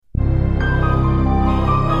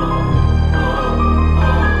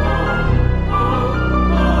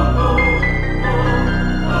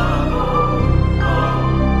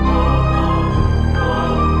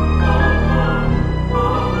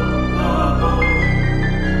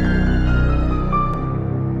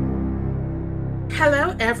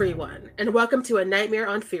everyone, and welcome to A Nightmare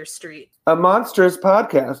on Fear Street, a monstrous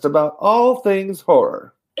podcast about all things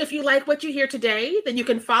horror. If you like what you hear today, then you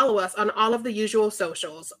can follow us on all of the usual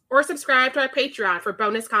socials or subscribe to our Patreon for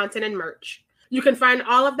bonus content and merch. You can find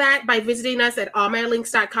all of that by visiting us at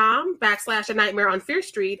allmylinks.com/A Nightmare on Fear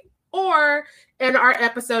Street or in our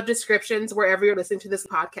episode descriptions wherever you're listening to this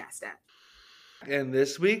podcast at. And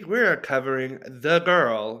this week we're covering The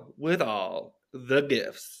Girl with All the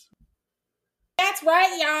Gifts. That's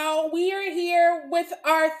right, y'all. We are here with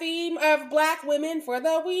our theme of Black Women for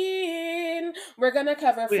the Win. We're going to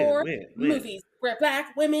cover four movies where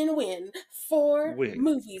Black women win. Four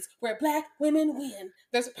movies where Black women win.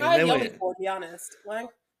 There's probably the only four, to be honest. Like,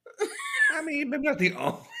 I mean, maybe not the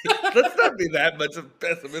only. Let's not be that much of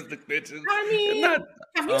pessimistic bitches. I mean,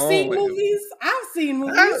 have you seen movies? I've seen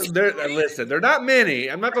movies. Listen, they're not many.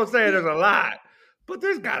 I'm not going to say there's a lot. But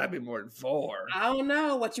there's got to be more than four. I don't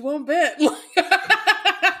know. What you won't bet?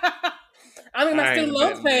 I mean, my student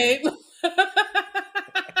loans paid.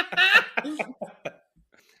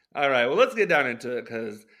 All right. Well, let's get down into it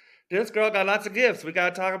because this girl got lots of gifts. We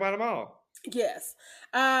got to talk about them all. Yes.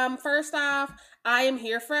 First off, I am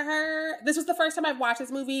here for her. This was the first time I've watched this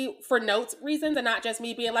movie for notes reasons and not just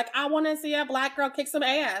me being like, I want to see a Black girl kick some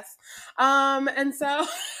ass. And so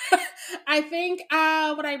I think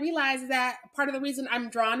what I realized is that part of the reason I'm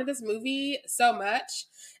drawn to this movie so much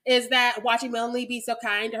is that watching Melanie be so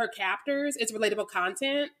kind to her captors is relatable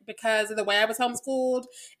content because of the way I was homeschooled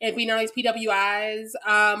and being on these PWIs,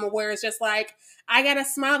 where it's just like, I gotta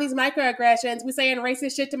smile these microaggressions. We saying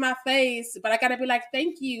racist shit to my face, but I gotta be like,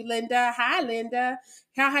 thank you, Linda. Hi, Linda.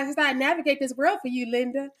 How does I navigate this world for you,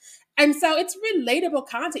 Linda? And so it's relatable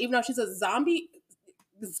content, even though she's a zombie.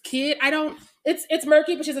 This kid, it's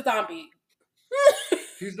murky, but she's a zombie.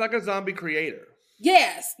 She's like a zombie creator.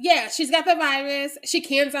 Yes, she's got the virus. She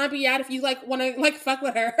can zombie out if you want to fuck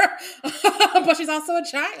with her, but she's also a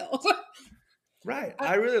child. Right.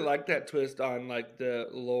 I really like that twist on the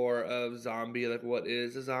lore of zombie, what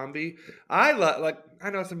is a zombie. I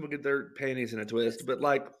know some people get their panties in a twist, but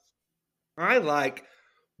I like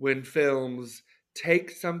when films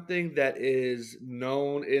take something that is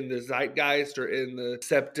known in the zeitgeist or in the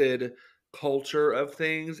accepted culture of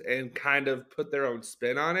things and kind of put their own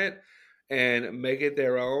spin on it and make it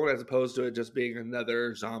their own as opposed to it just being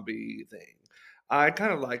another zombie thing. I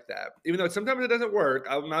kind of like that. Even though sometimes it doesn't work.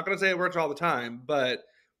 I'm not going to say it works all the time, but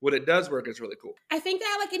when it does work, it's really cool. I think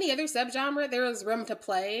that like any other subgenre, there is room to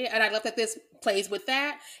play. And I love that this plays with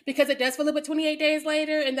that because it does feel a little bit 28 Days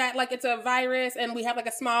Later and that it's a virus and we have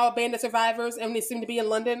a small band of survivors and they seem to be in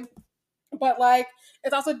London. But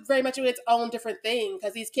it's also very much its own different thing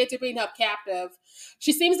because these kids are being held captive.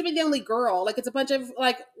 She seems to be the only girl. It's a bunch of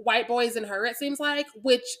white boys and her, it seems like,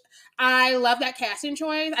 which I love that casting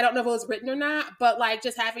choice. I don't know if it was written or not, but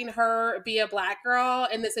just having her be a Black girl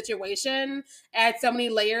in this situation adds so many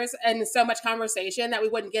layers and so much conversation that we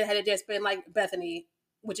wouldn't get had it just been Bethany,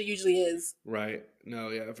 which it usually is. Right.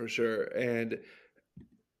 No, yeah, for sure. And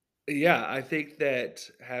yeah, I think that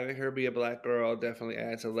having her be a Black girl definitely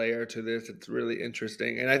adds a layer to this. It's really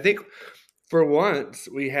interesting. And I think for once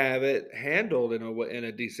we have it handled in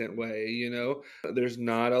a decent way, There's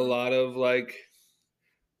not a lot of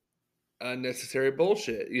unnecessary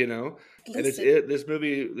bullshit, And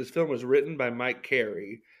this film was written by Mike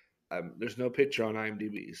Carey. There's no picture on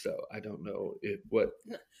IMDb, so I don't know what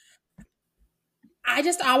I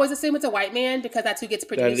just always assume it's a white man because that's who gets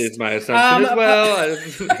produced. That is my assumption as well. I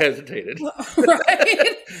just hesitated.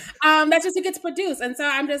 Right? That's just who gets produced. And so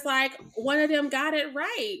I'm just one of them got it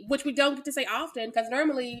right, which we don't get to say often because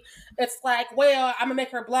normally it's I'm going to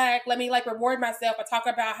make her Black. Let me reward myself by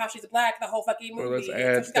talking about how she's Black the whole fucking movie. Or let's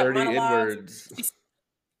add 30 N-words.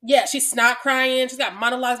 Yeah, she's snot crying. She's got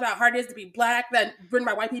monologues about how hard it is to be Black that written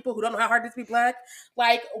by white people who don't know how hard it is to be Black.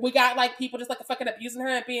 We got people just fucking abusing her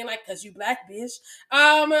and being cause you Black, bitch.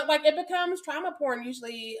 It becomes trauma porn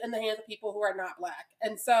usually in the hands of people who are not Black.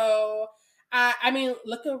 And so, I mean,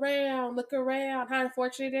 look around how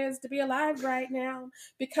unfortunate it is to be alive right now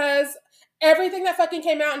because everything that fucking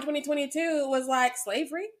came out in 2022 was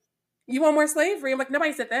slavery. You want more slavery? I'm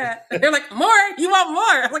nobody said that. They're more? You want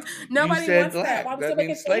more? I'm nobody wants Black. That. Why that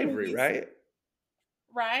means slavery, right?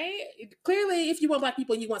 Right? Clearly, if you want Black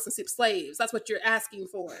people, you want some slaves. That's what you're asking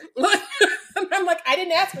for. I'm I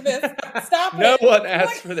didn't ask for this. Stop no it. No one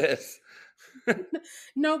asked for this.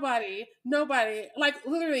 Nobody.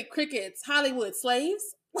 Literally crickets, Hollywood,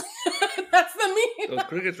 slaves. That's the meme. Those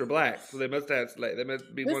crickets were Black, so they must have slaves. They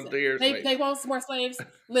must be 1 year slaves. They want some more slaves.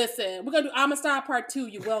 Listen, we're gonna do Amistad Part 2.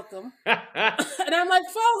 You're welcome. And I'm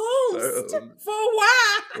for who? For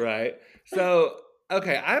why? Right. So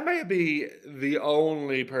Okay, I may be the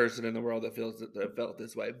only person in the world that felt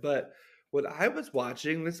this way, but when I was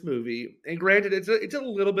watching this movie, and granted, it's a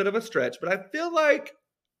little bit of a stretch, but I feel like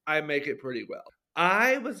I make it pretty well.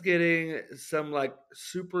 I was getting some like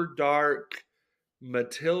super dark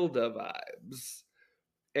Matilda vibes.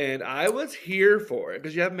 And I was here for it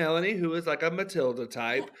because you have Melanie, who is like a Matilda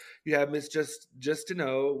type. You have Miss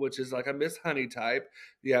Justino, which is like a Miss Honey type.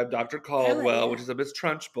 You have Dr. Hell Caldwell, which yeah. is a Miss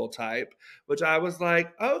Trunchbull type. Which I was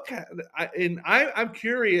like, okay. I'm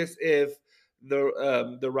curious if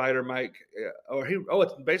the writer Mike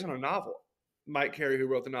it's based on a novel. Mike Carey, who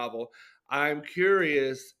wrote the novel. I'm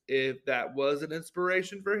curious if that was an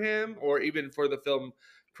inspiration for him or even for the film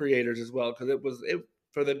creators as well, because it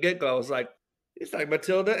for the get go. I was like, it's like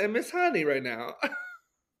Matilda and Miss Honey right now.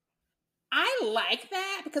 I like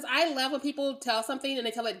that because I love when people tell something and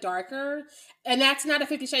they tell it darker. And that's not a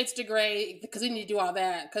 50 Shades to Grey because we need to do all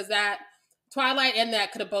that. Because that Twilight and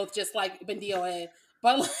that could have both just like been DOA.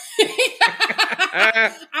 But like,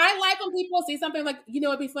 I like when people see something like,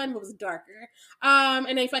 it'd be fun if it was darker.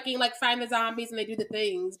 And they fucking like find the zombies and they do the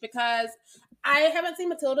things because I haven't seen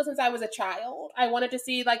Matilda since I was a child. I wanted to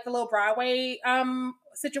see like the little Broadway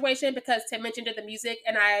situation because Tim Minchin did the music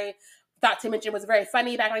and I thought Tim Minchin was very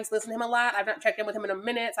funny back when I used to listen to him a lot. I've not checked in with him in a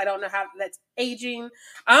minute, so I don't know how that's aging.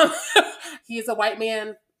 He is a white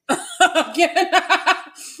man again.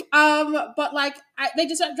 But like they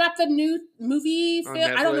just dropped a new movie On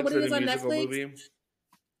film. I don't know Netflix, what the it is new on musical Netflix. movie.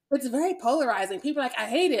 It's very polarizing. People are like, I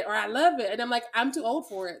hate it or I love it. And I'm like, I'm too old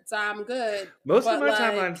for it, so I'm good. Most of But my like,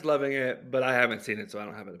 timeline's loving it, but I haven't seen it, so I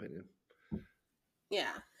don't have an opinion. yeah.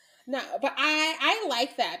 No, but I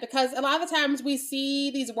like that because a lot of the times we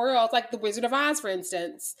see these worlds like the Wizard of Oz, for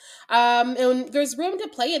instance, and there's room to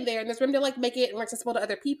play in there, and there's room to like make it more accessible to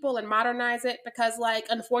other people and modernize it because, like,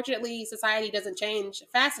 unfortunately, society doesn't change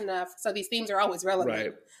fast enough, so these themes are always relevant.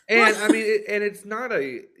 Right. And I mean, and it's not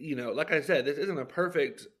like I said, this isn't a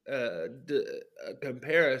perfect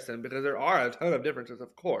comparison because there are a ton of differences,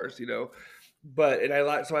 of course, but I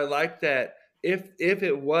like that if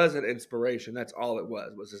it was an inspiration, that's all it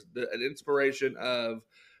was just an inspiration of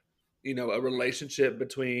a relationship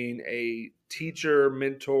between a teacher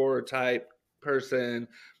mentor type person,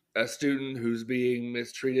 a student who's being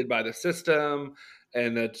mistreated by the system,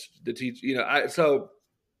 and the teacher.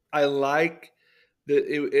 I like that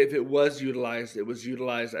if it was utilized, it was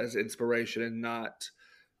utilized as inspiration and not.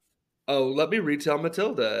 Oh, let me retell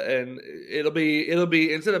Matilda, and it'll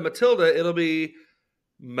be instead of Matilda, it'll be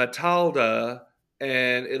Matilda,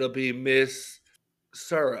 and it'll be Miss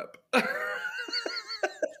Syrup. But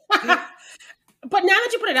now that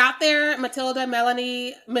you put it out there, Matilda,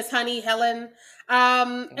 Melanie, Miss Honey, Helen,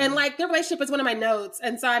 and like their relationship is one of my notes,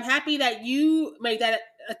 and so I'm happy that you made that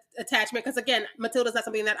attachment because again, Matilda's not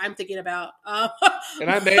something that I'm thinking about.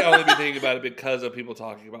 And I may only be thinking about it because of people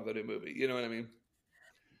talking about the new movie. You know what I mean?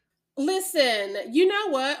 Listen, you know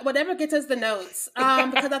what? Whatever gets us the notes,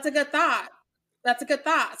 because that's a good thought. That's a good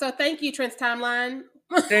thought. So thank you, Trent's Timeline.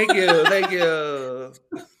 Thank you.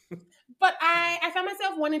 But I found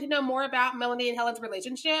myself wanting to know more about Melanie and Helen's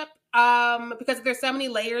relationship because there's so many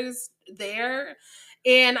layers there.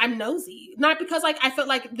 And I'm nosy. Not because like I felt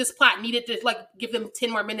like this plot needed to like give them 10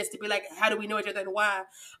 more minutes to be like, how do we know each other and why?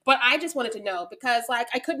 But I just wanted to know because like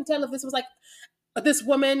I couldn't tell if this was like this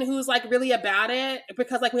woman who's like really about it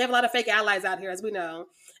because like we have a lot of fake allies out here as we know,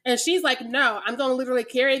 and she's like, no, I'm gonna literally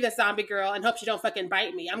carry this zombie girl and hope she don't fucking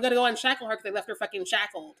bite me. I'm gonna go unshackle her because they left her fucking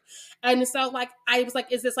shackled. And so like I was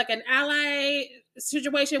like, is this like an ally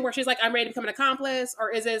situation where she's like, I'm ready to become an accomplice,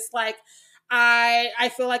 or is this like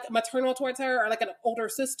I feel like maternal towards her or like an older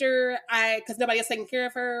sister because nobody else taking care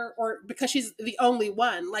of her, or because she's the only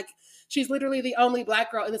one, like she's literally the only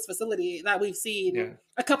Black girl in this facility that we've seen. Yeah.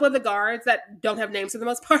 A couple of the guards that don't have names for the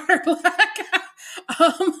most part are Black.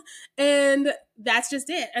 And that's just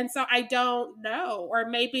it. And so I don't know, or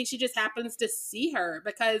maybe she just happens to see her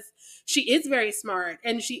because she is very smart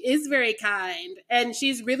and she is very kind and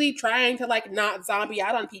she's really trying to like not zombie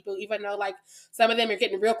out on people, even though like some of them are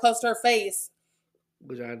getting real close to her face.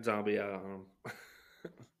 Giant zombie out on them.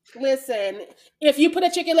 Listen, if you put a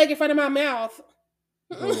chicken leg in front of my mouth.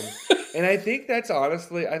 And I think that's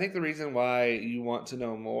honestly, I think the reason why you want to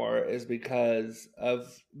know more is because of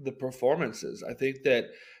the performances. I think that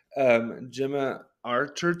Gemma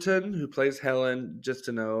Arterton, who plays Helen, just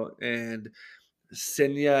to know, and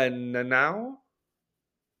Senya Nanau,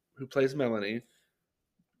 who plays Melanie.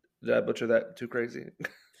 Did I butcher that too crazy?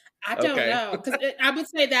 I don't know, because I would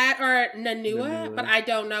say that or Nanua, but I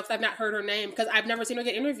don't know because I've not heard her name because I've never seen her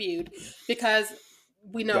get interviewed because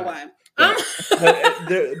we know why. But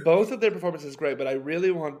both of their performances is great, but I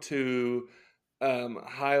really want to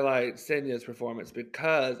highlight Senya's performance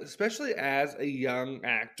because, especially as a young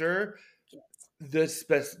actor, the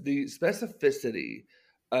specificity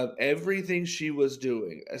of everything she was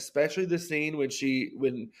doing, especially the scene when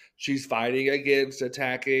she's fighting against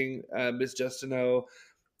attacking Miss Justineau,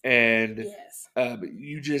 and Yes.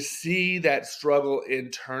 you just see that struggle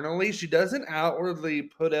internally. She doesn't outwardly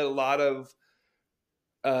put a lot of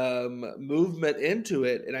movement into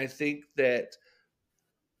it, and I think that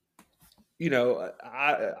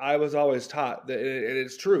I was always taught that, and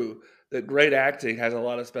it's true, that great acting has a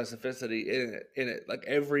lot of specificity in it. Like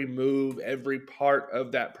every move, every part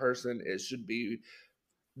of that person,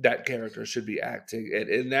 that character should be acting. And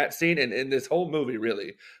in that scene, and in this whole movie,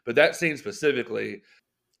 really, but that scene specifically,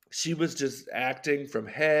 she was just acting from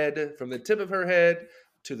the tip of her head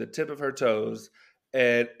to the tip of her toes,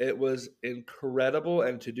 and it was incredible.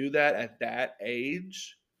 And to do that at that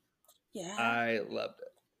age, Yeah. I loved it.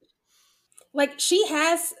 Like she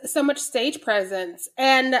has so much stage presence,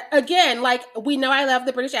 and again, like we know I love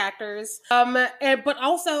the British actors, but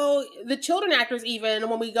also the children actors, even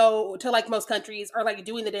when we go to like most countries, are like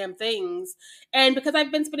doing the damn things. And because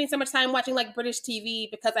I've been spending so much time watching like British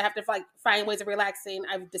TV, because I have to like find ways of relaxing,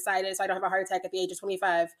 I've decided so I don't have a heart attack at the age of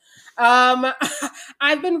 25.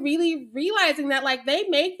 I've been really realizing that like they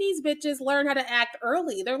make these bitches learn how to act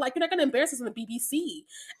early. They're like, you're not going to embarrass us on the BBC.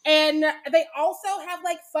 And they also have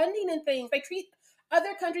like funding and things.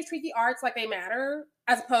 Other countries treat the arts like they matter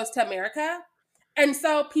as opposed to America. And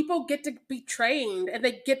so people get to be trained and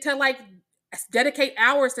they get to like dedicate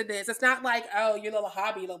hours to this. It's not like, oh, your little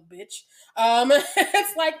hobby, little bitch.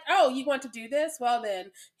 It's like, oh, you want to do this? Well, then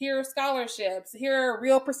here are scholarships. Here are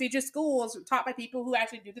real prestigious schools taught by people who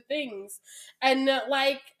actually do the things. And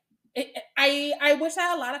like, I wish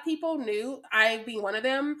that a lot of people knew, I being one of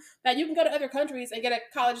them, that you can go to other countries and get a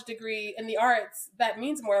college degree in the arts that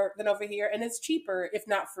means more than over here, and it's cheaper, if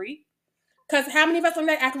not free. Because how many of us learn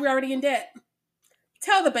that after we're already in debt?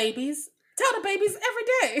 Tell the babies. Tell the babies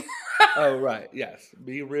every day. Oh, right. Yes.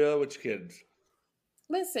 Be real with your kids.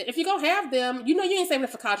 Listen, if you're going to have them, you know you ain't saving it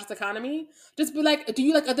for college economy. Just be like, do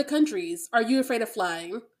you like other countries? Are you afraid of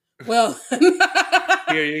flying? Well,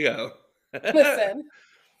 Here you go. listen.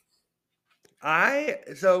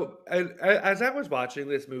 As I was watching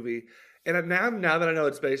this movie, and now that I know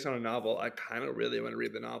it's based on a novel, I kind of really want to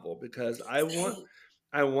read the novel because I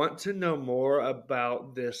want to know more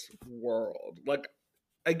about this world. Like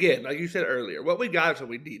again, like you said earlier, what we got is what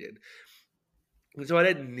we needed. And so I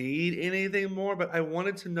didn't need anything more, but I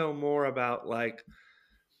wanted to know more about like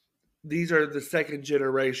these are the second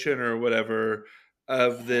generation or whatever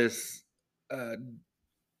of this uh,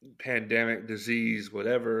 pandemic disease,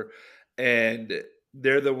 whatever, and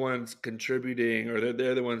they're the ones contributing, or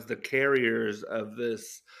they're the ones the carriers of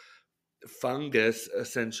this fungus,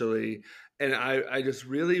 essentially. And I just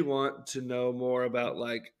really want to know more about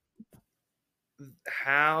like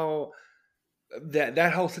how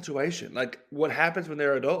that whole situation, like what happens when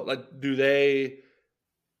they're adult. Like, do they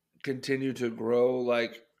continue to grow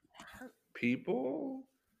like people?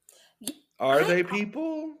 Are I they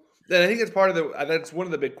people? And I think it's part of that's one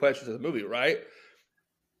of the big questions of the movie, right?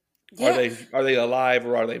 Are yeah. they alive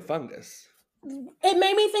or are they fungus? It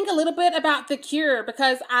made me think a little bit about The Cure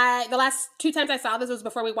because the last two times I saw this was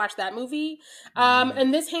before we watched that movie. Mm.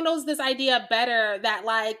 And this handles this idea better that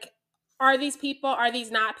like, are these people? Are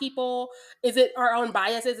these not people? Is it our own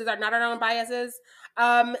biases? Is it not our own biases?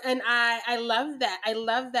 And I love that. I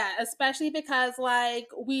love that, especially because like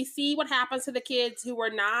we see what happens to the kids who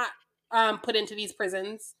were not put into these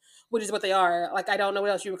prisons, which is what they are. Like I don't know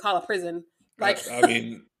what else you would call a prison. Like I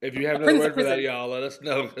mean, if you have a another prison's a word for that, prison. y'all let us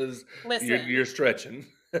know because Listen. you're stretching.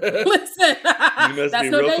 Listen, You must be that's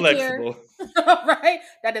no real daycare, flexible. right?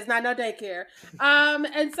 That is not no daycare.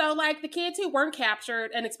 And so like the kids who weren't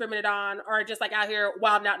captured and experimented on are just like out here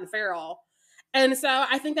wilding out and feral. And so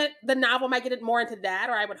I think that the novel might get it more into that,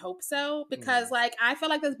 or I would hope so, because Mm. like I feel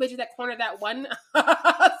like those bitches that cornered that one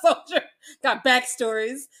soldier got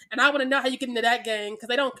backstories, and I want to know how you get into that gang because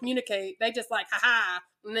they don't communicate. They just like, haha,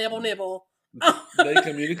 nibble nibble. They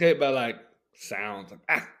communicate by like sounds,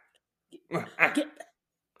 like Get,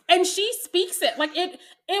 and she speaks it like it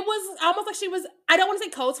was almost like she was, I don't want to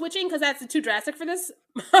say code switching because that's too drastic for this.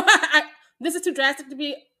 This is too drastic to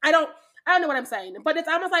be, I don't know what I'm saying, but it's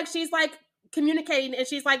almost like she's like communicating and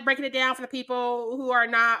she's like breaking it down for the people who are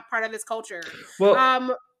not part of this culture. Well,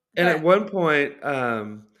 um and at but one point,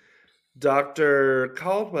 Dr.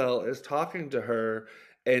 Caldwell is talking to her,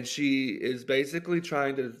 and she is basically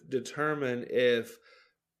trying to determine if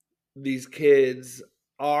these kids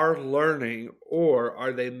are learning or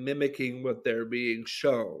are they mimicking what they're being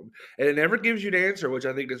shown. And it never gives you an answer, which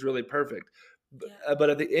I think is really perfect. Yeah. But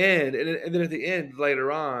at the end, and then at the end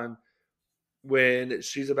later on, when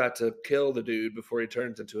she's about to kill the dude before he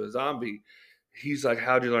turns into a zombie, he's like,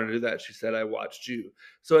 "How'd you learn to do that?" She said, "I watched you."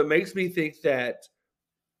 So it makes me think that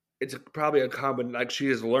it's probably a common, like she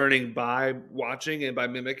is learning by watching and by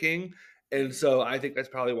mimicking. And so I think that's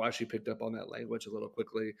probably why she picked up on that language a little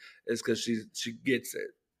quickly, is because she gets it.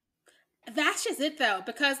 That's just it though,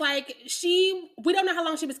 because like we don't know how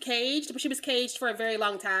long she was caged, but she was caged for a very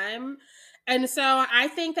long time. And so I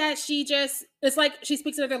think that it's like she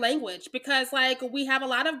speaks another language because like we have a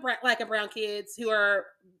lot of black and brown kids who are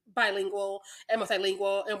bilingual and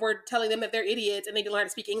multilingual, and we're telling them that they're idiots and they need to learn to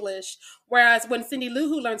speak English. Whereas when Cindy Lou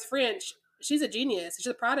Who learns French, she's a genius, she's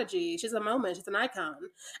a prodigy, she's a moment, she's an icon.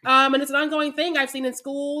 And it's an ongoing thing I've seen in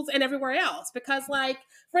schools and everywhere else because like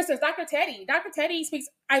for instance, Dr. Teddy speaks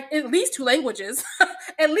at least two languages,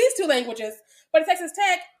 at least two languages. But at Texas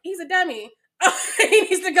Tech, he's a dummy. He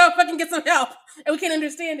needs to go fucking get some help, and we can't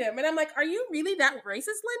understand him. And I'm like, "Are you really that racist,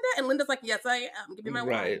 Linda?" And Linda's like, "Yes, I am. Give me my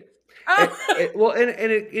wine." Right. Well, and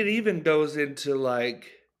it even goes into like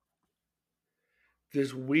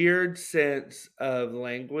this weird sense of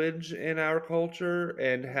language in our culture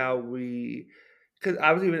and how we, because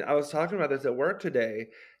I was talking about this at work today,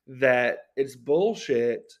 that it's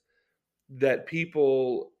bullshit that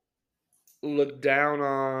people look down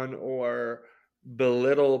on or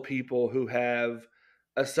belittle people who have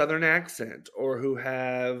a southern accent or who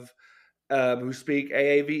speak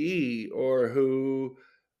AAVE or who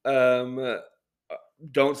um,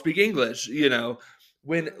 don't speak English,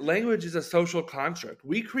 when language is a social construct.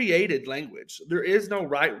 We created language. There is no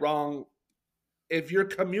right, wrong. If you're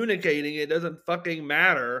communicating, it doesn't fucking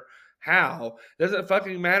matter how. It doesn't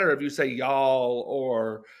fucking matter if you say y'all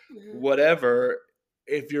or Mhm. whatever.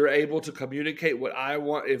 If you're able to communicate what I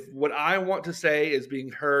want, if what I want to say is being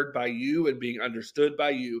heard by you and being understood by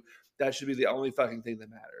you, that should be the only fucking thing that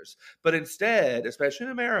matters. But instead, especially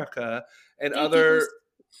in America and other, Gatekeepers,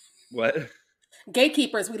 what?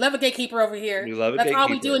 gatekeepers. We love a gatekeeper over here. We love a That's all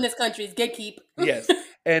we do in gatekeeper. this country is gatekeep. Yes.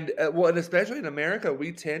 And well, and especially in America,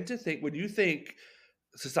 we tend to think, when you think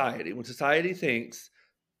society, when society thinks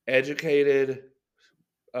educated,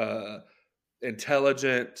 uh,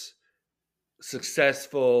 intelligent,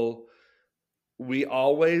 successful, we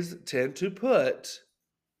always tend to put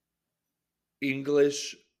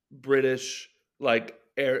English, British, like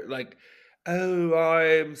air, like, oh,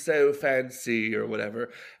 I'm so fancy or whatever,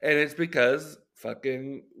 and it's because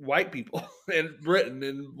fucking white people in Britain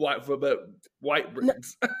and white No,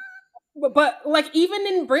 Britons. but like even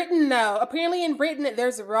in Britain though, apparently in Britain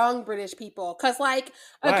there's wrong British people. Cause like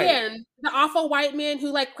Right. again, the awful white men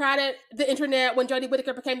who like crowded the internet when Jodie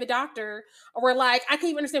Whittaker became the doctor were like, I can't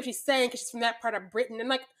even understand what she's saying because she's from that part of Britain. And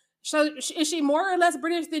like, so is she more or less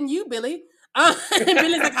British than you, Billy? And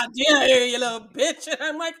Billy's like, how dare you, you little bitch? And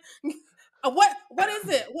I'm like, what is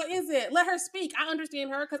it? What is it? Let her speak. I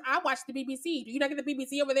understand her because I watch the BBC. Do you not get the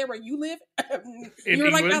BBC over there where you live? In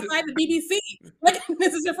You're like England. outside the BBC. Like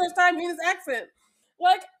this is your first time hearing this accent.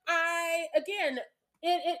 Like I again,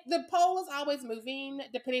 the poll is always moving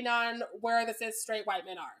depending on where the cis straight white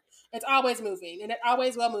men are. It's always moving, and it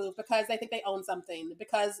always will move because they think they own something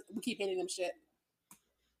because we keep handing them shit.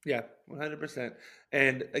 Yeah, 100%.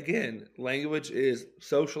 And again, language is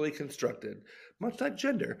socially constructed, much like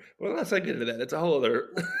gender. Well, let's not get into that. It's a whole other,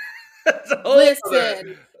 it's a whole other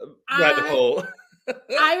Listen, rabbit I hole.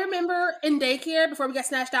 I remember in daycare before we got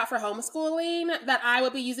snatched out for homeschooling that I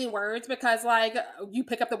would be using words because like you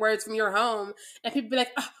pick up the words from your home and people be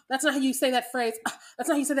like, oh, that's not how you say that phrase. Oh, that's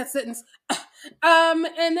not how you say that sentence. And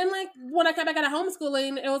then like when I came back out of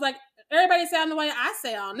homeschooling, it was like everybody sound the way I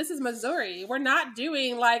sound. This is Missouri. We're not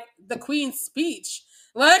doing like the Queen's speech.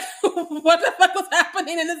 Like what the fuck was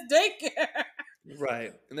happening in this daycare?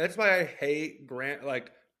 Right. And that's why I hate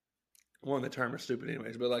like, one, the term is stupid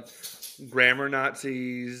anyways, but like grammar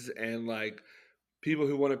Nazis and like people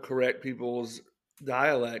who want to correct people's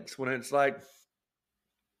dialects when it's like,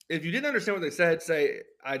 if you didn't understand what they said, say,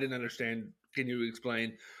 I didn't understand. Can you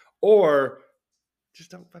explain? Or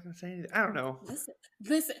just don't fucking say anything. I don't know.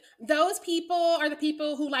 Listen, those people are the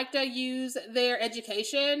people who like to use their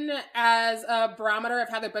education as a barometer of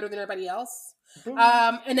how they're better than everybody else. Boom,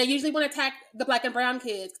 And they usually want to attack the black and brown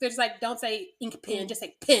kids. They're just like, don't say ink pen, boom. just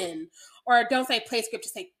say pen. Or don't say play script,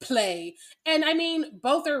 just say play. And I mean,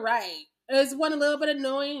 both are right. Is one a little bit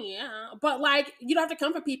annoying? Yeah. But like, you don't have to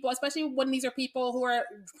come for people, especially when these are people who are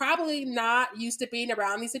probably not used to being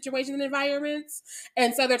around these situations and environments.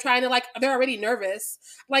 And so they're trying to like, they're already nervous.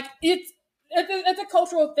 Like, it's, it's a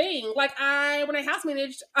cultural thing. Like when I house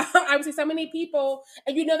managed, I would see so many people,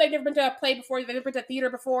 and they've never been to a play before, they've never been to a theater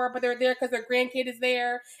before, but they're there because their grandkid is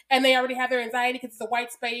there, and they already have their anxiety because it's a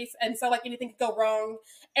white space, and so like anything could go wrong,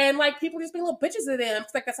 and like people just being little bitches to them.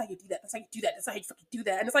 It's like that's how you do that. That's how you do that. That's how you fucking do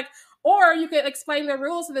that. And it's like, or you could explain the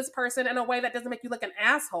rules to this person in a way that doesn't make you look an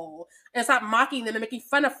asshole, and stop mocking them and making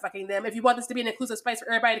fun of fucking them. If you want this to be an inclusive space for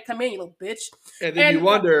everybody to come in, you little bitch. And then you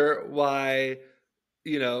wonder why.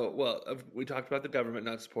 We talked about the government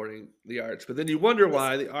not supporting the arts, but then you wonder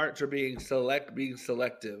why the arts are being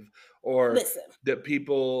selective, or that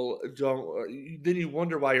people don't. Then you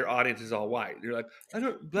wonder why your audience is all white. You're like,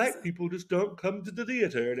 black people just don't come to the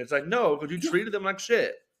theater, and it's like, no, because you treated them like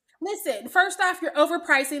shit. Listen, first off, you're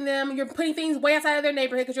overpricing them. You're putting things way outside of their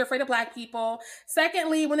neighborhood because you're afraid of black people.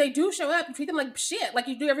 Secondly, when they do show up, you treat them like shit, like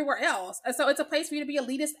you do everywhere else. And so it's a place for you to be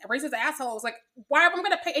elitist, racist assholes. Like, why am I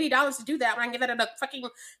going to pay $80 to do that when I can get that at a fucking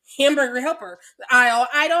hamburger helper aisle?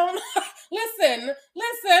 I don't... Listen.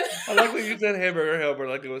 I like when you said hamburger helper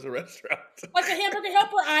like it was a restaurant. Like a hamburger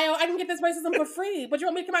helper aisle, I can get this racism for free. But you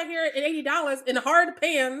want me to come out here at $80 in hard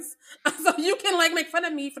pans so you can like make fun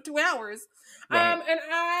of me for 2 hours? Right. And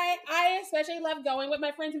I especially love going with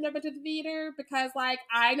my friends who've never been to the theater because, like,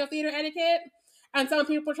 I know theater etiquette, and some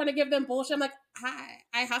people are trying to give them bullshit. I'm like, hi,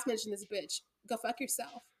 I house managed this bitch. Go fuck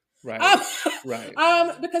yourself. Right. Right.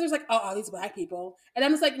 Because there's like, all these black people, and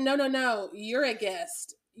I'm just like, no, you're a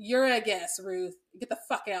guest. You're a guest, Ruth. Get the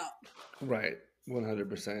fuck out. Right.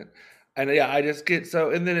 100%. And yeah, I just get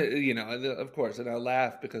so, and then of course, and I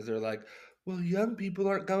laugh because they're like, well, young people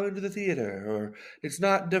aren't going to the theater, or it's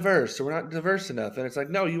not diverse, or we're not diverse enough. And it's like,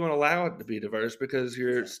 no, you want to allow it to be diverse because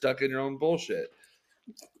you're stuck in your own bullshit.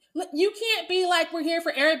 You can't be like, we're here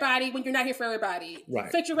for everybody when you're not here for everybody.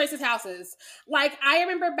 Right. Fix your racist houses. Like, I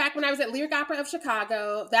remember back when I was at Lyric Opera of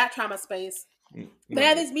Chicago, that trauma space. They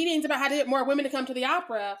had these meetings about how to get more women to come to the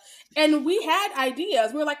opera. And we had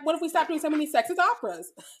ideas. We were like, what if we stopped doing so many sexist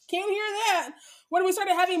operas? Can't hear that. What if we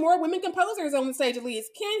started having more women composers on the stage at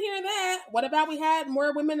least? Can't hear that. What about we had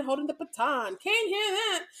more women holding the baton? Can't hear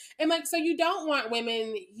that. And like, so you don't want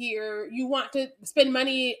women here. You want to spend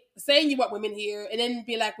money saying you want women here and then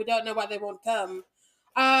be like, we don't know why they won't come.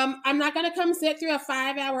 I'm not going to come sit through a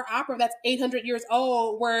 5-hour opera that's 800 years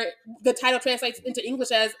old where the title translates into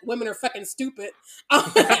English as women are fucking stupid.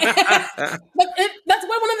 But that's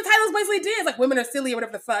what one of the titles basically did. Like, women are silly or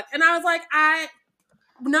whatever the fuck. And I was like,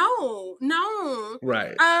 no.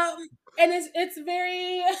 Right. And it's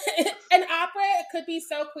very, an opera could be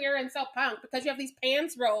so queer and so punk because you have these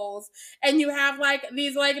pants rolls and you have like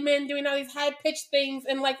these like men doing all these high pitched things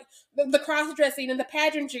and like the cross dressing and the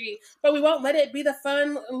pageantry, but we won't let it be the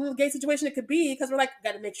fun little gay situation it could be because we're like,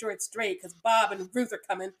 got to make sure it's straight because Bob and Ruth are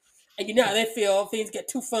coming and you know how they feel if things get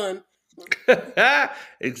too fun.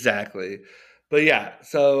 Exactly. But yeah,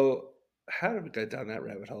 so how did we go down that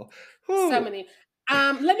rabbit hole? Whew. So many.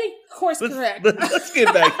 Let me course correct. Let's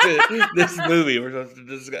get back to this movie we're supposed to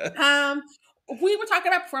discuss. We were talking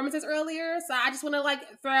about performances earlier, so I just want to like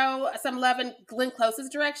throw some love in Glenn Close's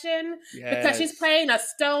direction because she's playing a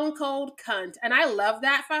stone cold cunt, and I love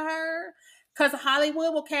that for her because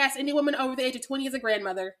Hollywood will cast any woman over the age of 20 as a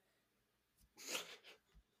grandmother.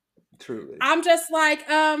 Truly. I'm just like,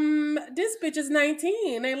 this bitch is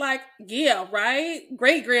 19. They like, yeah, right?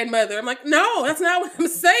 Great grandmother. I'm like, no, that's not what I'm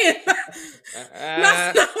saying.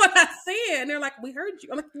 That's not what I said. And they're like, we heard you.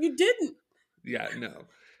 I'm like, you didn't. Yeah, no.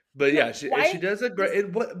 But yeah, she does a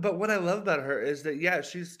great. But what I love about her is that yeah,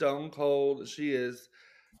 she's stone cold. She is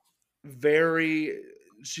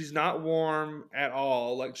she's not warm at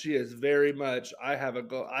all. Like she is very much. I have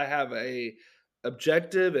a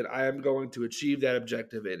objective, and I am going to achieve that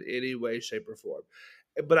objective in any way, shape, or form.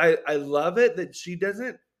 But I love it that she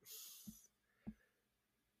doesn't.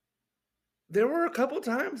 There were a couple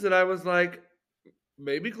times that I was like,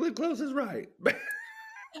 maybe Glenn Close is right.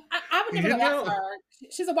 I would never go that far.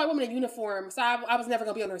 She's a white woman in uniform, so I was never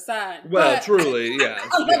going to be on her side. Well, truly, yeah.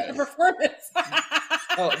 I love the performance.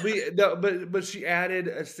 But she added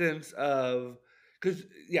a sense of, because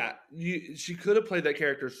she could have played that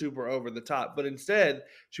character super over the top, but instead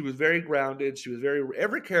she was very grounded. She was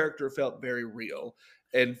every character felt very real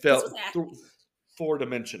and felt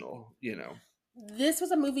 4-dimensional, you know. This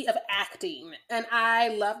was a movie of acting, and I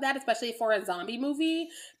love that, especially for a zombie movie,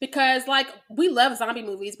 because like we love zombie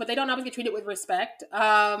movies, but they don't always get treated with respect.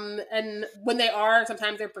 And when they are,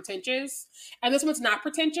 sometimes they're pretentious. And this one's not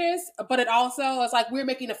pretentious, but it also is like we're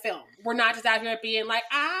making a film. We're not just out here being like,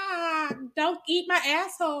 don't eat my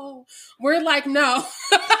asshole. We're like, no.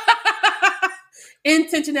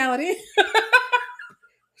 Intentionality.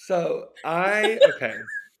 So okay.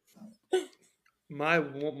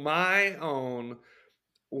 my own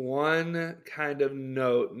one kind of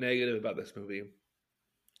note negative about this movie.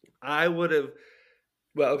 I would have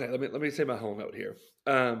Well, okay, let me say my whole note here.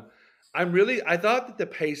 Um, I thought that the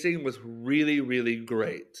pacing was really, really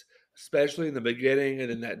great, especially in the beginning, and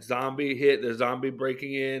then that zombie hit, the zombie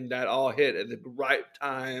breaking in, that all hit at the right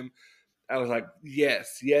time. I was like,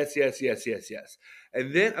 yes, yes, yes, yes, yes, yes.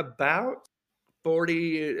 And then about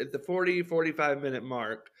 40, at the 45 minute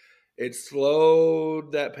mark, it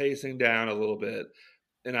slowed that pacing down a little bit.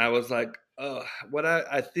 And I was like,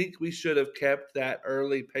 I think we should have kept that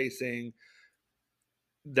early pacing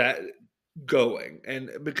that going, and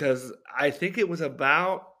because I think it was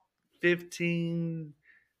about 15,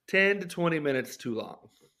 10 to 20 minutes too long.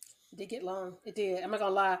 It did get long. It did. I'm not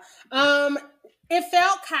gonna lie. Um, it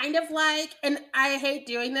felt kind of like, and I hate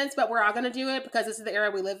doing this, but we're all gonna do it because this is the era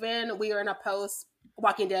we live in. We are in a post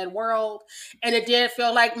Walking Dead world, and it did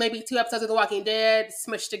feel like maybe two episodes of The Walking Dead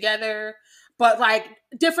smushed together, but like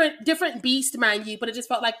different beast, mind you. But it just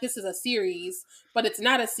felt like this is a series, but it's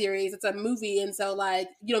not a series; it's a movie, and so like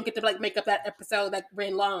you don't get to like make up that episode that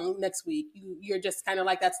ran long next week. You're just kind of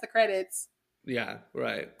like that's the credits. Yeah,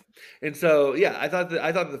 right. And so yeah, I thought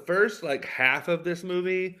the first like half of this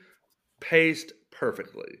movie paced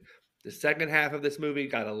perfectly. The second half of this movie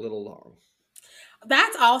got a little long.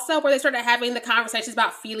 That's also where they started having the conversations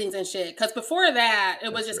about feelings and shit. Because before that, it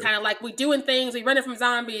was That's just true. kind of like we doing things, we running from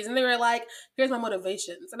zombies, and they were like, "Here's my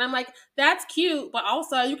motivations," and I'm like, "That's cute," but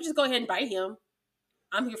also you can just go ahead and bite him.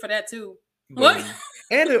 I'm here for that too. What? Yeah.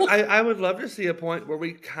 And I would love to see a point where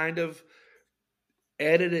we kind of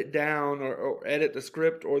edit it down, or edit the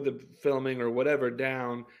script or the filming or whatever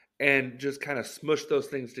down, and just kind of smush those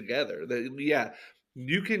things together. That, yeah,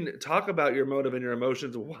 you can talk about your motive and your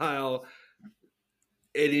emotions while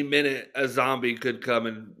any minute a zombie could come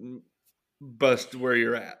and bust where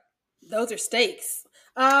you're at. Those are stakes.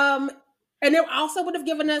 Um, and it also would have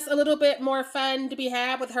given us a little bit more fun to be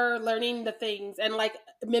had with her learning the things and like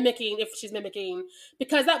mimicking if she's mimicking,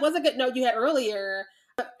 because that was a good note you had earlier.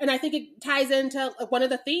 And I think it ties into one of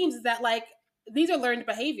the themes is that like these are learned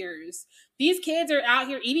behaviors. These kids are out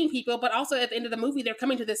here eating people, but also at the end of the movie, they're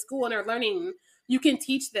coming to this school and they're learning. You can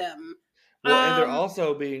teach them. Well, and they're Um,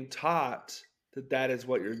 also being taught that that is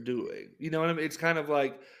what you're doing. You know what I mean? It's kind of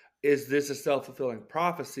like, is this a self-fulfilling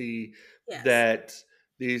prophecy yes. that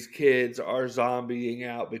these kids are zombieing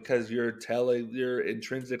out because you're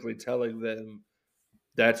intrinsically telling them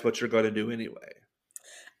that's what you're going to do anyway?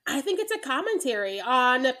 I think it's a commentary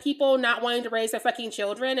on people not wanting to raise their fucking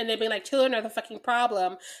children and they being like, children are the fucking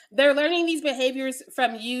problem. They're learning these behaviors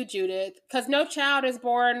from you, Judith, because no child is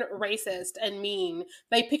born racist and mean.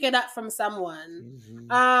 They pick it up from someone.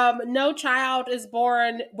 Hmm. No child is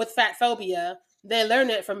born with fat phobia. They learn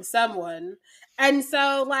it from someone. And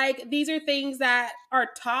so, like, these are things that are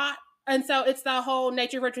taught. And so it's the whole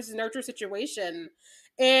nature versus nurture situation.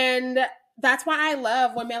 And that's why I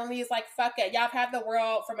love when Melanie is like, fuck it, y'all have had the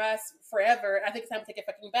world from us forever. I think it's time to take it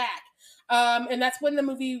fucking back. And that's when the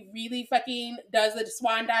movie really fucking does the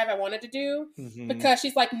swan dive I wanted to do. Hmm. Because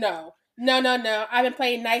she's like, no, no, no, no. I've been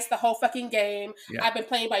playing nice the whole fucking game. Yeah, I've been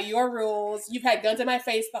playing by your rules. You've had guns in my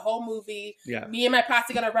face the whole movie. yeah. Me and my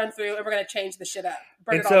posse gonna run through and we're gonna change the shit up.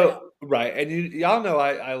 Burn And it all so, down. right, and y'all know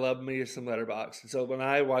I love me some Letterbox. And so when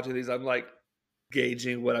I watch these, I'm like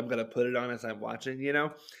gauging what I'm going to put it on as I'm watching. You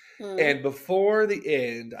know. Mm. And before the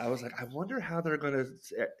end, I was like, I wonder how they're going to,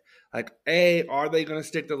 like, A, are they going to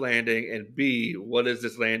stick the landing? And B, what is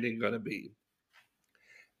this landing going to be?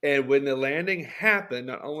 And when the landing happened,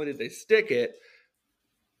 not only did they stick it,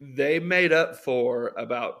 they made up for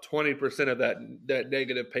about 20% of that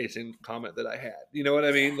negative pacing comment that I had. You know what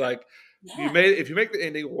I mean? Like, Yeah. if you make the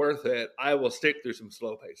ending worth it, I will stick through some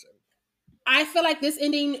slow pacing. I feel like this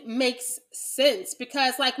ending makes sense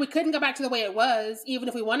because like we couldn't go back to the way it was, even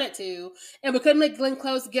if we wanted to. And we couldn't make Glenn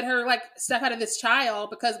Close get her like stuff out of this child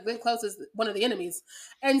because Glenn Close is one of the enemies.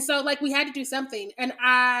 And so like we had to do something. And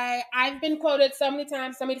I've been quoted so many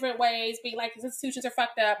times, so many different ways, being like these institutions are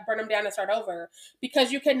fucked up, burn them down and start over.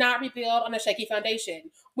 Because you cannot rebuild on a shaky foundation.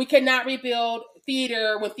 We cannot rebuild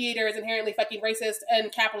theater when theater is inherently fucking racist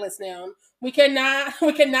and capitalist now. We cannot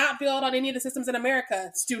build on any of the systems in America,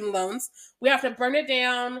 student loans. We have to burn it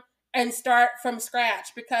down and start from scratch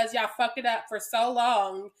because y'all fucked it up for so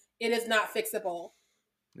long. It is not fixable.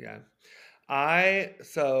 Yeah.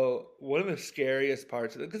 So one of the scariest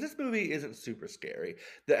parts of it, because this movie isn't super scary.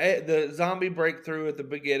 The zombie breakthrough at the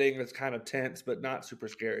beginning is kind of tense, but not super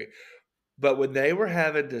scary. But when they were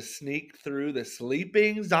having to sneak through the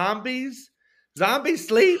sleeping zombies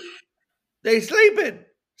sleep. They sleeping,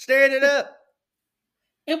 standing up.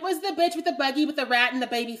 It was the bitch with the buggy with the rat and the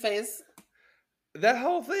baby face. That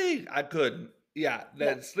whole thing, I couldn't. Yeah,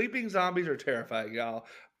 No. the sleeping zombies are terrifying, y'all.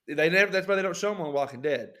 They never that's why they don't show them on Walking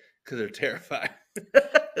Dead, because 'cause they're terrifying.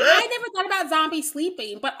 I never thought about zombie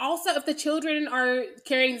sleeping, but also if the children are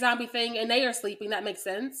carrying zombie thing and they are sleeping, that makes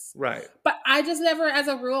sense. Right, But I just never, as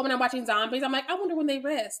a rule, when I'm watching zombies, I'm like, I wonder when they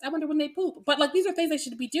rest. I wonder when they poop. But like these are things they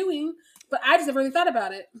should be doing, but I just never really thought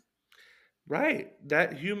about it. right.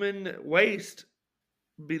 That human waste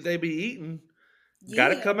they be eating,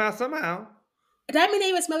 gotta Yeah. come out somehow. That mean they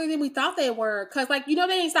even smellier than we thought they were. Cause like, you know,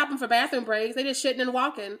 they ain't stopping for bathroom breaks. They just shitting and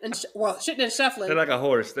walking and shitting and They're shuffling. like a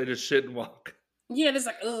horse, they just shit and walk. Yeah, just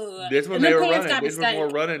like, ugh. This when And they them were pants running. gotta be This when more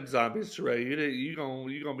stank. running zombies, Sheree. You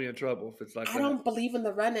gonna be in trouble if it's like I don't believe in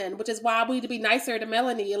the running, which is why we need to be nicer to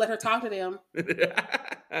Melanie and let her talk to them.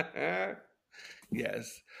 that.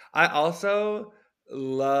 Yes. I also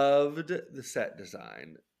loved the set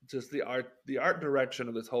design. Just the art direction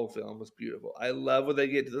of this whole film was beautiful. I love when they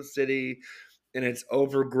get to the city and it's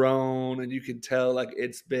overgrown and you can tell like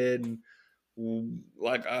it's been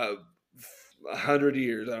like 100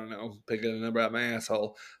 years. I don't know, picking a number out my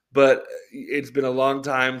asshole, but it's been a long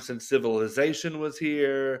time since civilization was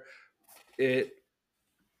here. It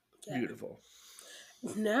Yeah. beautiful.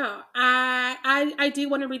 No, I do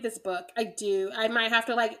want to read this book. I do. I might have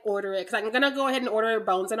to like order it because I'm gonna go ahead and order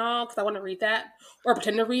Bones and All because I want to read that or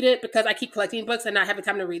pretend to read it because I keep collecting books and not having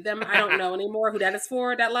time to read them. I don't know anymore who that is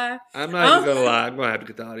for. That lie. I'm not even Um, gonna lie. I'm gonna have to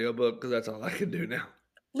get the audiobook because that's all I can do now.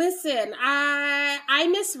 listen, I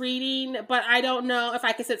miss reading, but I don't know if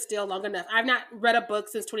I can sit still long enough. I've not read a book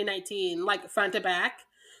since 2019, like front to back,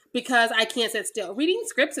 because I can't sit still. Reading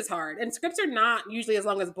scripts is hard, and scripts are not usually as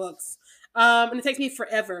long as books. And it takes me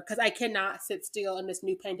forever because I cannot sit still in this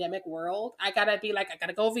new pandemic world. I gotta be like, I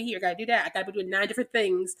gotta go over here, I gotta do that, I gotta be doing 9 different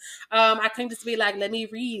things. I can't just be like, let me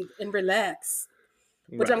read and relax,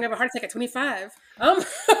 which I'm gonna Right. have a heart attack at 25. So,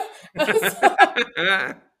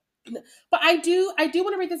 but I do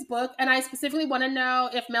want to read this book, and I specifically want to know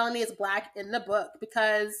if Melanie is black in the book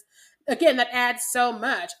because, again, that adds so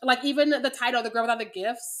much. Like even the title, "The Girl Without the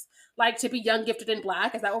Gifts," like to be young, gifted, and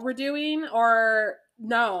black. Is that what we're doing, or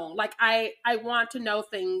no? Like I want to know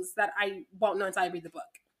things that I won't know until I read the book.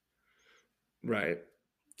 Right.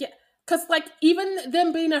 Yeah. Cause like even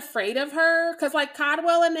them being afraid of her, cause like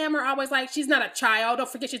Codwell and them are always like, she's not a child. Don't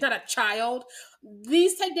forget she's not a child.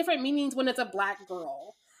 These take different meanings when it's a black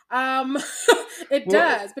girl. Um, it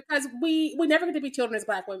Well, does because we never get to be children as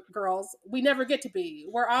girls. We never get to be.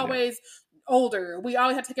 We're yeah. always older. We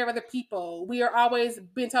always have to take care of other people. We are always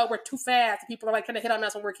being told we're too fast. People are like trying to hit on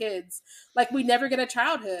us when we're kids. Like we never get a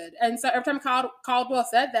childhood. And so every time Caldwell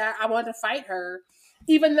said that, I wanted to fight her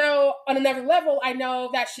even though on another level, I know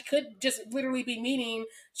that she could just literally be meaning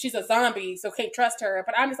she's a zombie, so can't trust her.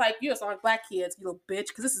 But I'm just like, you just like black kids, you little bitch,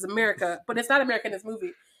 because this is America. But it's not America in this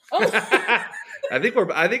movie. Oh,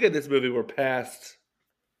 I think in this movie we're past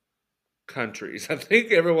countries. I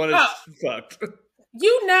think everyone is oh, fucked.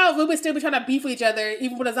 you know we would still be trying to beef with each other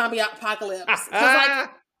even with a zombie apocalypse. Because like,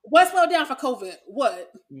 what slowed down for COVID?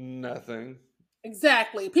 What? Nothing.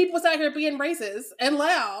 Exactly. People was out here being racist and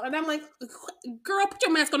loud, and I'm like, girl, put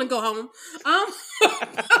your mask on and go home.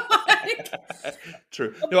 Like,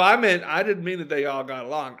 True. No, I didn't mean that they all got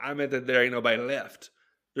along. I meant that there ain't nobody left.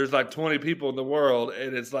 There's like 20 people in the world,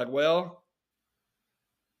 and it's like, well,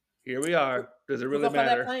 here we are. Does it we'll really go fly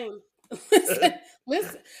that matter? plane.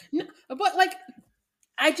 Listen. No, but like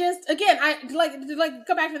I just again I like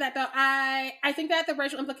go back to that though. I think that the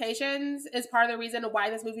racial implications is part of the reason why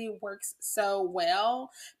this movie works so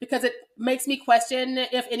well because it makes me question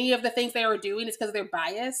if any of the things they are doing is because of their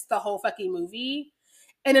bias the whole fucking movie.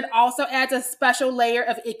 And it also adds a special layer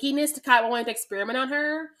of ickiness to kind of wanting to experiment on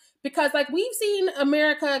her. Because like we've seen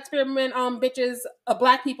America experiment on bitches of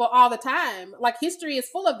black people all the time. Like history is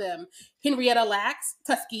full of them. Henrietta Lacks,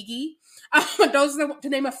 Tuskegee, those are to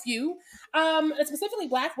name a few. And specifically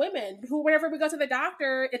black women who whenever we go to the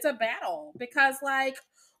doctor, it's a battle because like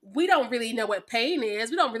we don't really know what pain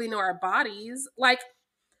is. We don't really know our bodies. Like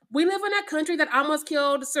we live in a country that almost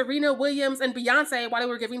killed Serena Williams and Beyonce while they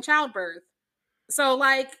were giving childbirth. So,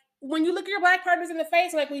 like, when you look at your black partners in the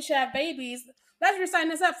face, like we should have babies, that's what you're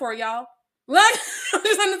signing us up for, y'all. Like,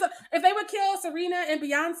 if they would kill Serena and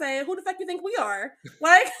Beyonce, who the fuck you think we are?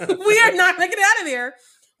 Like, we are not gonna get out of there.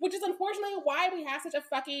 Which is unfortunately why we have such a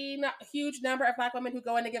fucking huge number of black women who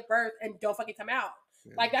go in to give birth and don't fucking come out.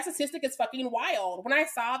 Yeah. Like, that statistic is fucking wild. When I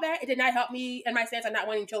saw that, it did not help me in my stance on not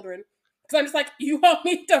wanting children. Because I'm just like, you want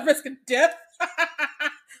me to risk death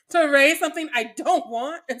to raise something I don't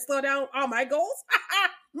want and slow down all my goals?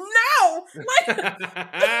 No!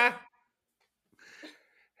 Like,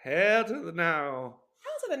 Hell to the no.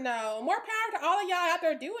 hell to is a no. More power to all of y'all out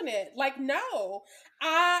there doing it. Like, no.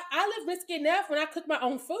 I live risky enough when I cook my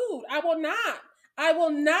own food. I will not. I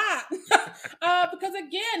will not. Because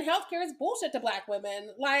again, healthcare is bullshit to Black women.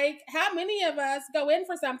 Like, how many of us go in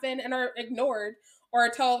for something and are ignored or are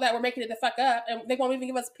told that we're making it the fuck up and they won't even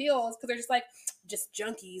give us pills because they're just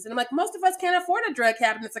junkies. And I'm like, most of us can't afford a drug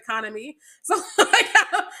habit in this economy. So like,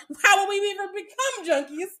 how will we even become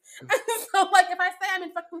junkies? So like, if I say I'm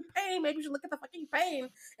in fucking pain, maybe you should look at the fucking pain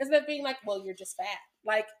instead of being like, well, you're just fat.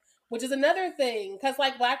 Like, which is another thing. Cause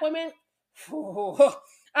like Black women,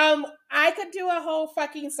 I could do a whole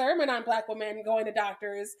fucking sermon on Black women going to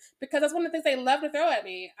doctors because that's one of the things they love to throw at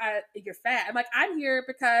me. You're fat. I'm like, I'm here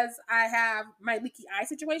because I have my leaky eye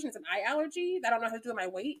situation. It's an eye allergy that I don't know how to do with my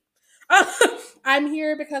weight. I'm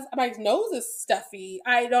here because my nose is stuffy.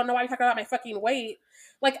 I don't know why you're talking about my fucking weight.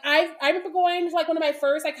 Like I remember going to like one of my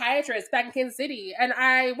first psychiatrists back in Kansas City, and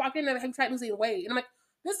I walked in and I tried losing weight, and I'm like,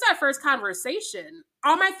 this is our first conversation.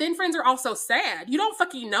 All my thin friends are also sad. You don't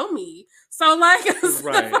fucking know me. So like,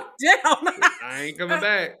 right. down. I ain't coming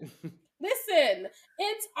back. Listen,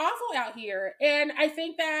 it's awful out here. And I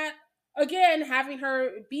think that, again, having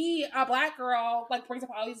her be a Black girl, like brings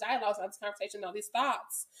up all these dialogues, all this conversation, all these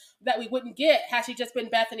thoughts that we wouldn't get had she just been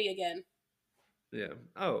Bethany again. Yeah.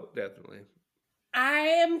 Oh, definitely. I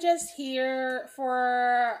am just here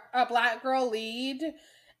for a Black girl lead.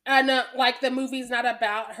 And like the movie's not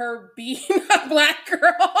about her being a Black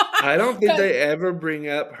girl. I don't think they ever bring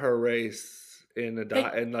up her race in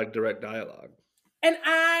in like direct dialogue. And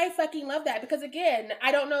I fucking love that because again,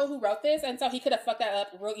 I don't know who wrote this, and so he could have fucked that up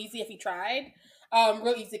real easy if he tried.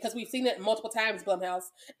 Real easy because we've seen it multiple times, Blumhouse.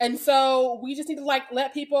 And so we just need to like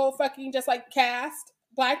let people fucking just like cast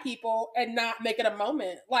Black people and not make it a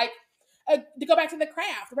moment. Like to go back to The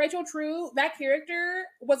Craft, Rachel True, that character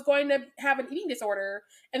was going to have an eating disorder,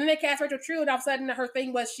 and then they cast Rachel True, and all of a sudden her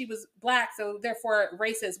thing was she was Black, so therefore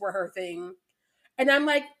races were her thing. And I'm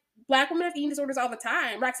like, Black women have eating disorders all the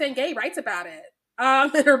time. Roxane Gay writes about it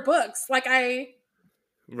in her books. Like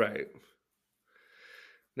right.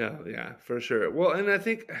 No, yeah, for sure. Well, and I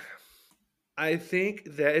think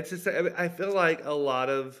that it's just, I feel like a lot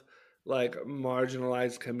of like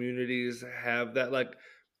marginalized communities have that, like,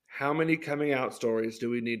 how many coming out stories do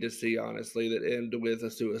we need to see, honestly, that end with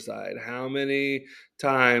a suicide? How many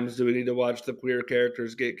times do we need to watch the queer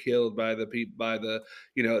characters get killed by the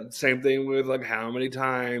same thing with like, how many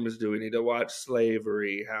times do we need to watch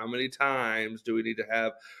slavery? How many times do we need to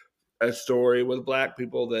have a story with Black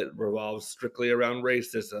people that revolves strictly around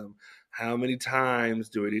racism? How many times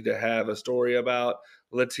do we need to have a story about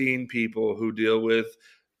Latin people who deal with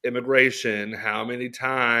immigration? How many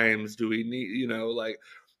times do we need,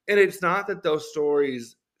 and it's not that those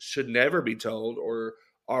stories should never be told or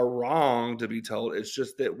are wrong to be told. It's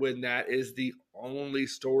just that when that is the only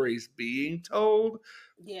stories being told,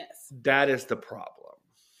 yes, that is the problem.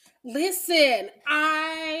 Listen,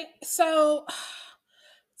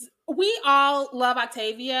 we all love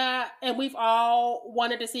Octavia, and we've all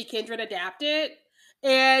wanted to see Kindred adapted.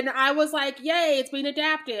 And I was like, yay, it's being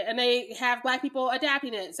adapted. And they have Black people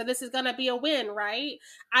adapting it. So this is going to be a win, right?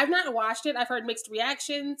 I've not watched it. I've heard mixed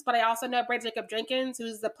reactions. But I also know Brad Jacob Jenkins,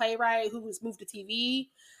 who's the playwright who's moved to TV.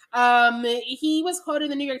 He was quoted in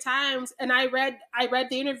the New York Times. And I read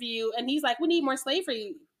the interview. And he's like, we need more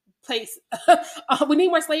slavery we need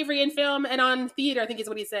more slavery in film and on theater, I think is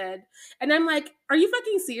what he said. And I'm like, are you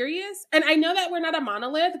fucking serious? And I know that we're not a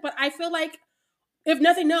monolith, but I feel like if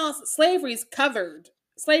nothing else, slavery's covered.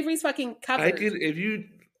 Slavery's fucking covered. If you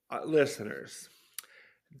listeners,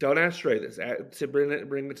 don't ask Stray this. To bring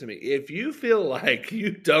it to me. If you feel like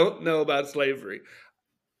you don't know about slavery,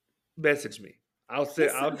 message me.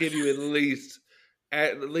 I'll give you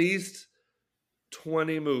at least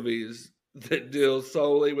 20 movies that deal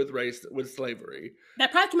solely with slavery.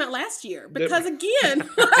 That probably came out last year because again, this is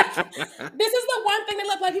the one thing they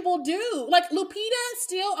let Black people do. Like Lupita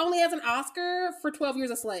still only has an Oscar for 12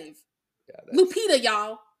 Years a Slave. Yeah, Lupita,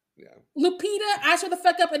 y'all. Yeah. Lupita, I show the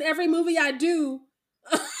fuck up in every movie I do,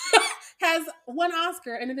 has one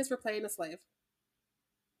Oscar, and it is for playing a slave.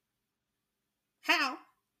 How?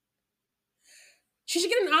 She should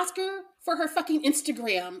get an Oscar for her fucking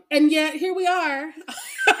Instagram. And yet, here we are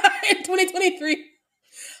in 2023,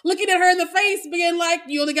 looking at her in the face, being like,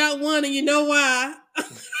 you only got one, and you know why.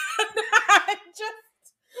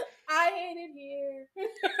 I hate it here.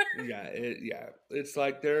 Yeah. It's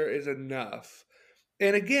like there is enough.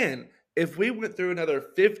 And again, if we went through another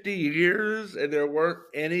 50 years and there weren't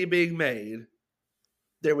any being made,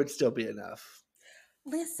 there would still be enough.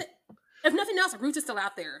 Listen, if nothing else, Roots is still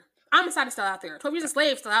out there. Homicide is still out there. 12 Years a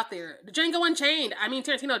Slave is still out there. The Django Unchained. I mean,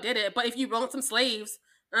 Tarantino did it, but if you want some slaves,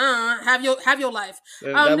 Have your life.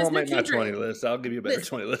 That This won't new make my 20 Kendrick. list. I'll give you a better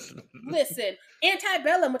Listen, 20 list. listen.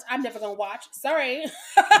 Antebellum, which I'm never gonna watch. Sorry, Me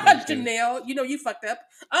too. Janelle. You know you fucked up.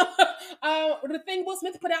 The thing Will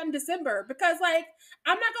Smith put out in December, because like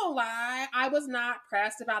I'm not gonna lie, I was not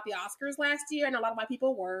pressed about the Oscars last year, and a lot of my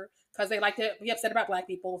people were, because they like to be upset about black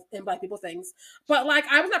people and black people things. But like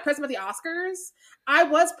I was not pressed about the Oscars. I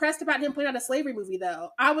was pressed about him putting out a slavery movie, though.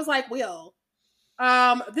 I was like, Will,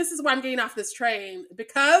 this is why I'm getting off this train,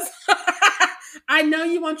 because I know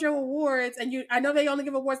you want your awards, and I know they only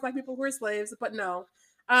give awards to black people who are slaves, but no.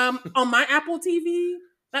 On my Apple TV,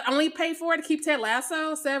 that only pay for it to keep Ted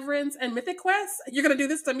Lasso, Severance, and Mythic Quest, you're gonna do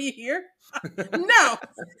this to me here? No.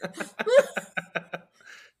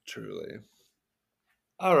 Truly.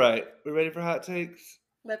 All right, we ready for hot takes?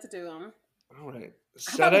 Let's do them. All right, I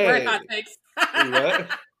thought we were in hot takes. What?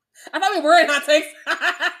 I thought we were in hot takes.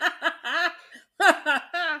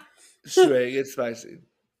 Shrek, it's spicy.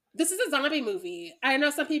 This is a zombie movie. I know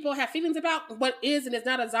some people have feelings about what is and is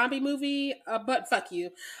not a zombie movie, but fuck you.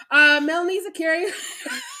 Melanie's a carrier.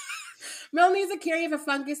 Melanie's a carrier of a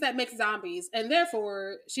fungus that makes zombies, and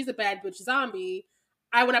therefore she's a bad bitch zombie.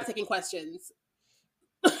 I went up taking questions.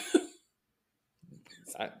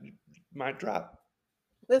 Might drop.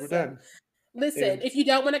 Listen, We're done. Listen, And if you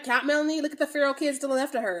don't want to count Melanie, look at the feral kids to the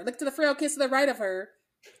left of her. Look to the feral kids to the right of her.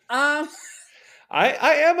 I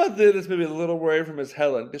am at this movie a little worried for Miss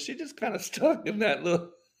Helen, because she just kind of stuck in that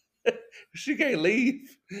little. She can't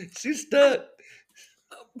leave. She's stuck.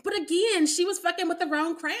 But again, she was fucking with the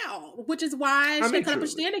wrong crowd, which is why she got caught up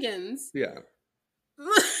with truly. shenanigans. Yeah.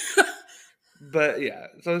 But yeah,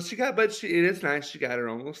 so it is nice. She got her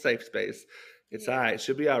own little safe space. It's all right.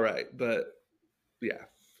 She'll be all right. But yeah.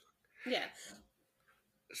 Yeah.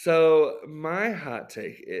 So my hot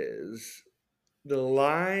take is the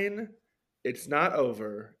line, "It's not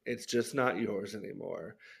over, it's just not yours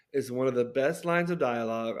anymore," is one of the best lines of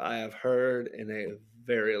dialogue I have heard in a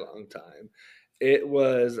very long time. It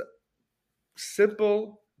was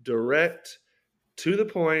simple, direct, to the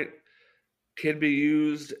point, can be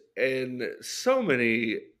used in so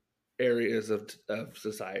many areas of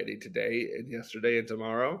society today and yesterday and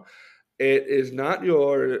tomorrow. It is not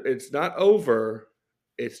it's not over,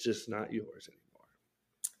 it's just not yours anymore.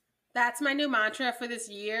 That's my new mantra for this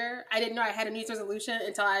year. I didn't know I had a New Year's resolution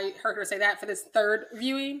until I heard her say that for this third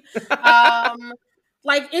viewing.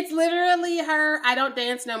 Like it's literally her, I don't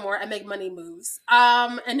dance no more, I make money moves.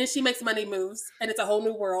 And then she makes money moves, and it's a whole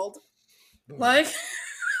new world. Like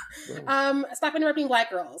stop interrupting black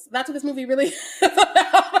girls. That's what this movie really is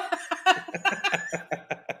about.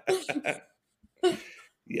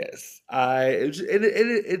 Yes,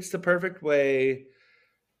 it's the perfect way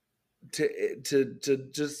to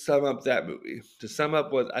just sum up that movie. To sum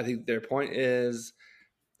up what I think their point is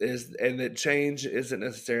and that change isn't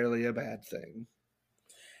necessarily a bad thing.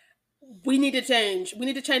 We need to change. We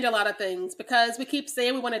need to change a lot of things, because we keep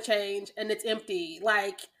saying we want to change and it's empty.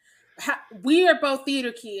 Like we are both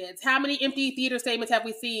theater kids. How many empty theater statements have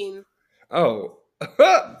we seen? Oh.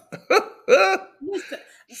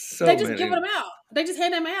 So they just many. give them out. They just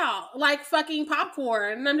hand them out like fucking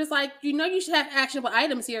popcorn. And I'm just like, you should have actionable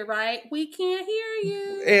items here, right? We can't hear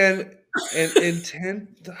you. And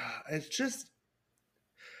intent, it's just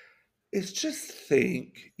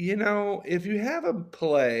think, if you have a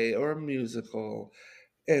play or a musical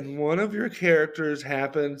and one of your characters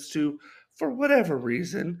happens to, for whatever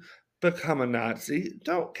reason, become a Nazi,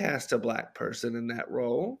 don't cast a black person in that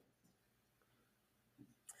role.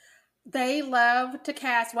 They love to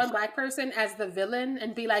cast one black person as the villain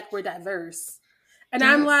and be like, we're diverse. And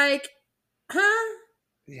I'm like, huh?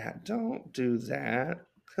 Yeah, don't do that.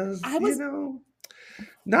 Because,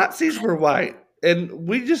 Nazis were white. And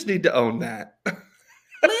we just need to own that.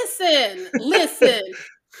 Listen.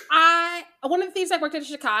 One of the thieves I worked at in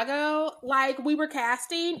Chicago, like we were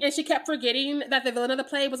casting, and she kept forgetting that the villain of the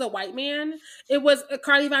play was a white man. It was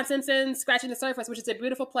Carly Von Simpson, Scratching the Surface, which is a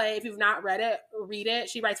beautiful play. If you've not read it, read it.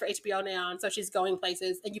 She writes for HBO now, and so she's going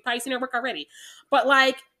places, and you've probably seen her work already. But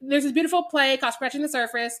like, there's this beautiful play called Scratching the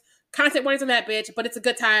Surface. Content warnings on that bitch, but it's a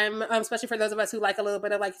good time, especially for those of us who like a little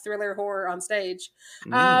bit of like thriller horror on stage.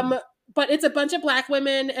 But it's a bunch of black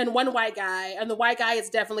women and one white guy, and the white guy is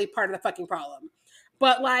definitely part of the fucking problem.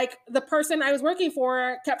 But like the person I was working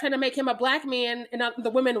for kept trying to make him a black man and the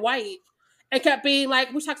women white, and kept being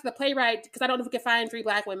like, we should talk to the playwright because I don't know if we can find 3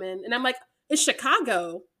 black women. And I'm like, it's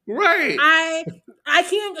Chicago. Right. I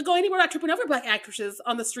can't go anywhere without tripping over black actresses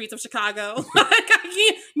on the streets of Chicago. Like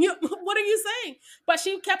I can't, what are you saying? But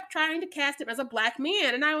she kept trying to cast him as a black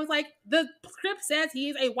man. And I was like, the script says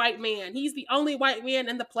he's a white man. He's the only white man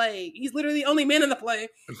in the play. He's literally the only man in the play.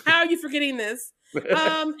 How are you forgetting this?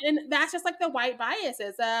 And that's just like the white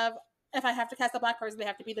biases of if I have to cast a black person, they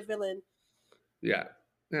have to be the villain. Yeah.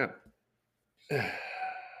 Yeah. Yeah.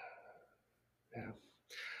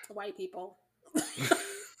 White people.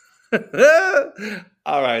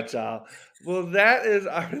 All right, y'all. Well, that is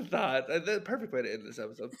our thoughts. The perfect way to end this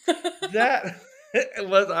episode. That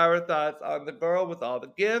was our thoughts on The Girl with All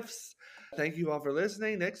the Gifts. Thank you all for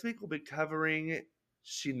listening. Next week, we'll be covering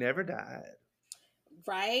She Never Died.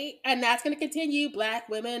 Right? And that's going to continue. Black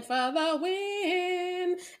Women for the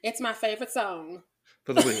Win. It's my favorite song.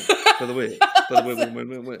 For the win. For the win. For the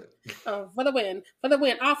win. Oh, for the win. For the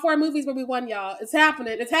win. All 4 movies where we won, y'all. It's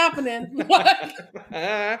happening. It's happening.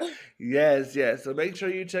 Yes, yes. So make sure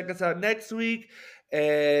you check us out next week.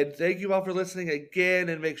 And thank you all for listening again.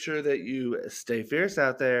 And make sure that you stay fierce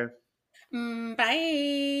out there. Bye.